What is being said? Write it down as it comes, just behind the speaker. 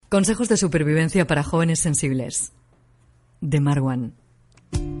Consejos de supervivencia para jóvenes sensibles, de Marwan.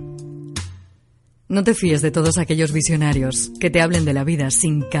 No te fíes de todos aquellos visionarios que te hablen de la vida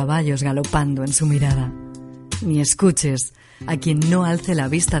sin caballos galopando en su mirada, ni escuches a quien no alce la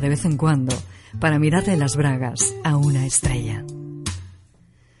vista de vez en cuando para mirarle las bragas a una estrella.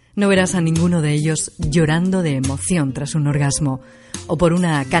 No verás a ninguno de ellos llorando de emoción tras un orgasmo o por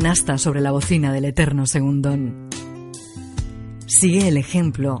una canasta sobre la bocina del eterno segundón. Sigue el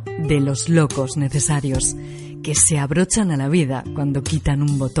ejemplo de los locos necesarios que se abrochan a la vida cuando quitan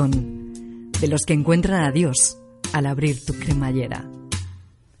un botón, de los que encuentran a Dios al abrir tu cremallera.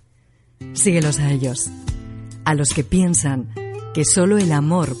 Síguelos a ellos, a los que piensan que solo el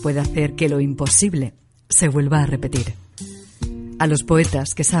amor puede hacer que lo imposible se vuelva a repetir. A los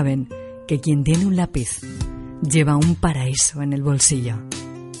poetas que saben que quien tiene un lápiz lleva un paraíso en el bolsillo.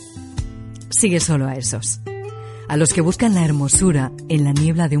 Sigue solo a esos, a los que buscan la hermosura en la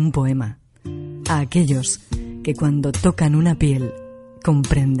niebla de un poema, a aquellos que cuando tocan una piel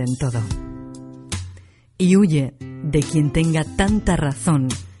comprenden todo. Y huye de quien tenga tanta razón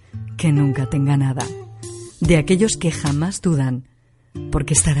que nunca tenga nada, de aquellos que jamás dudan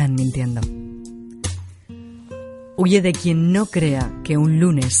porque estarán mintiendo. Huye de quien no crea que un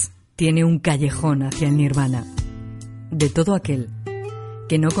lunes tiene un callejón hacia el nirvana, de todo aquel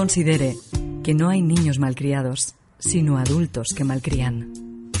que no considere que no hay niños malcriados, sino adultos que malcrían.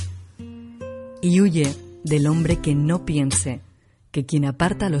 Y huye del hombre que no piense que quien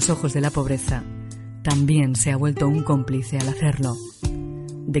aparta los ojos de la pobreza también se ha vuelto un cómplice al hacerlo,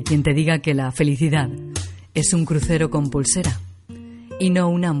 de quien te diga que la felicidad es un crucero con pulsera y no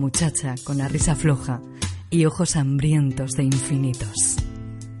una muchacha con la risa floja y ojos hambrientos de infinitos.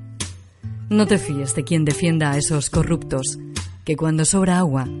 No te fíes de quien defienda a esos corruptos que cuando sobra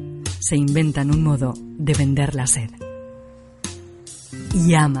agua se inventan un modo de vender la sed.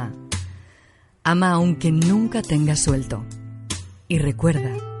 Y ama aunque nunca tengas suelto. Y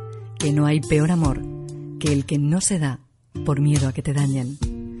recuerda que no hay peor amor que el que no se da por miedo a que te dañen,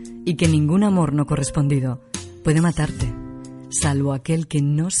 y que ningún amor no correspondido puede matarte, salvo aquel que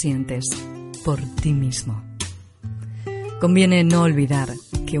no sientes por ti mismo. Conviene no olvidar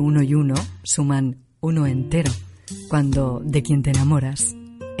que uno y uno suman uno entero cuando de quien te enamoras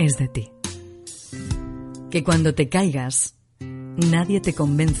es de ti. Que cuando te caigas, nadie te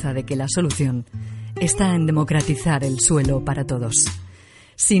convenza de que la solución está en democratizar el suelo para todos,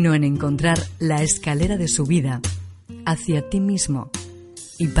 sino en encontrar la escalera de subida hacia ti mismo.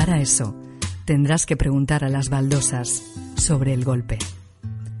 Y para eso tendrás que preguntar a las baldosas sobre el golpe.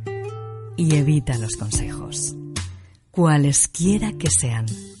 Y evita los consejos, cualesquiera que sean,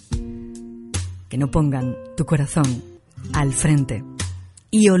 que no pongan tu corazón al frente.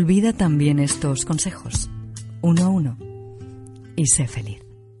 Y olvida también estos consejos, uno a uno, y sé feliz.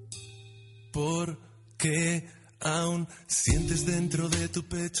 Porque aún sientes dentro de tu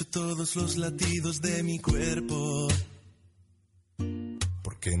pecho todos los latidos de mi cuerpo.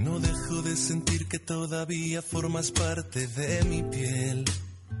 Porque no dejo de sentir que todavía formas parte de mi piel.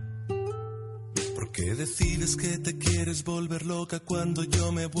 Porque decides que te quieres volver loca cuando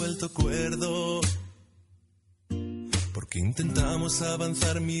yo me he vuelto cuerdo. Porque intentamos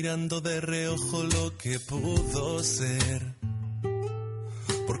avanzar mirando de reojo lo que pudo ser.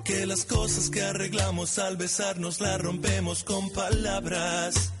 Porque las cosas que arreglamos al besarnos las rompemos con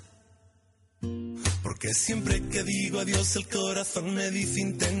palabras. Porque siempre que digo adiós el corazón me dice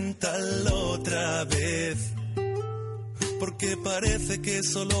inténtalo otra vez. Porque parece que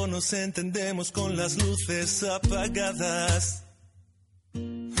solo nos entendemos con las luces apagadas.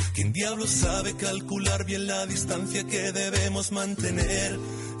 ¿Quién diablos sabe calcular bien la distancia que debemos mantener?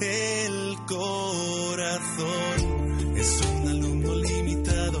 El corazón es un alumno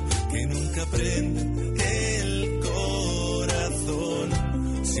limitado que nunca aprende. El corazón,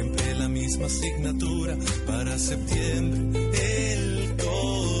 siempre la misma asignatura para septiembre. El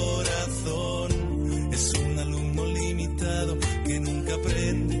corazón es un alumno limitado que nunca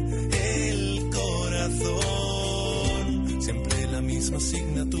aprende. El corazón, siempre la misma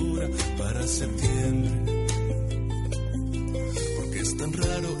asignatura para septiembre. Porque es tan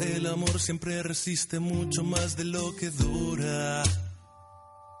raro, el amor siempre resiste mucho más de lo que dura.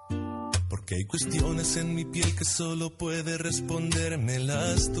 Porque hay cuestiones en mi piel que solo puede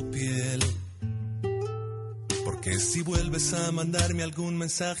respondérmelas tu piel. Porque si vuelves a mandarme algún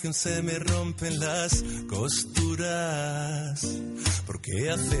mensaje aún se me rompen las costuras. Porque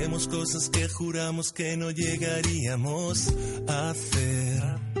hacemos cosas que juramos que no llegaríamos a hacer.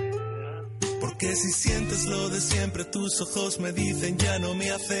 Porque si sientes lo de siempre tus ojos me dicen ya no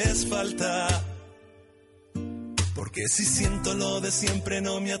me haces falta. Porque si siento lo de siempre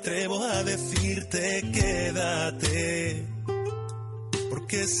no me atrevo a decirte quédate. ¿Por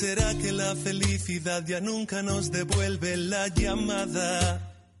qué será que la felicidad ya nunca nos devuelve la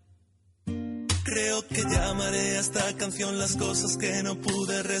llamada? Creo que llamaré a esta canción las cosas que no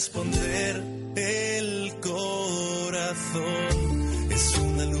pude responder. El corazón es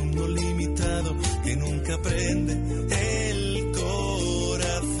un alumno limitado que nunca aprende. El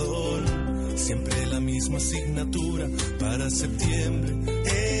corazón, siempre la misma asignatura para septiembre.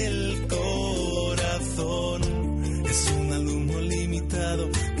 El corazón es un alumno limitado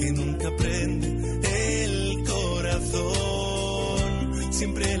que nunca aprende. El corazón,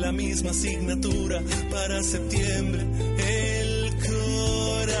 siempre la misma asignatura para septiembre. El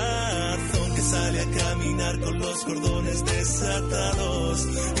corazón que sale a caminar con los cordones desatados.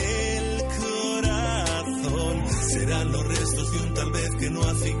 El corazón serán los restos de un tal vez que no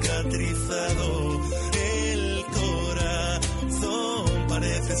ha cicatrizado. El corazón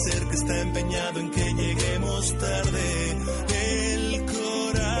parece ser que está empeñado en que lleguemos tarde. El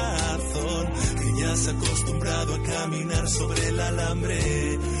corazón que ya se ha acostumbrado a caminar sobre el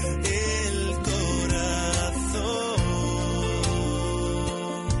alambre.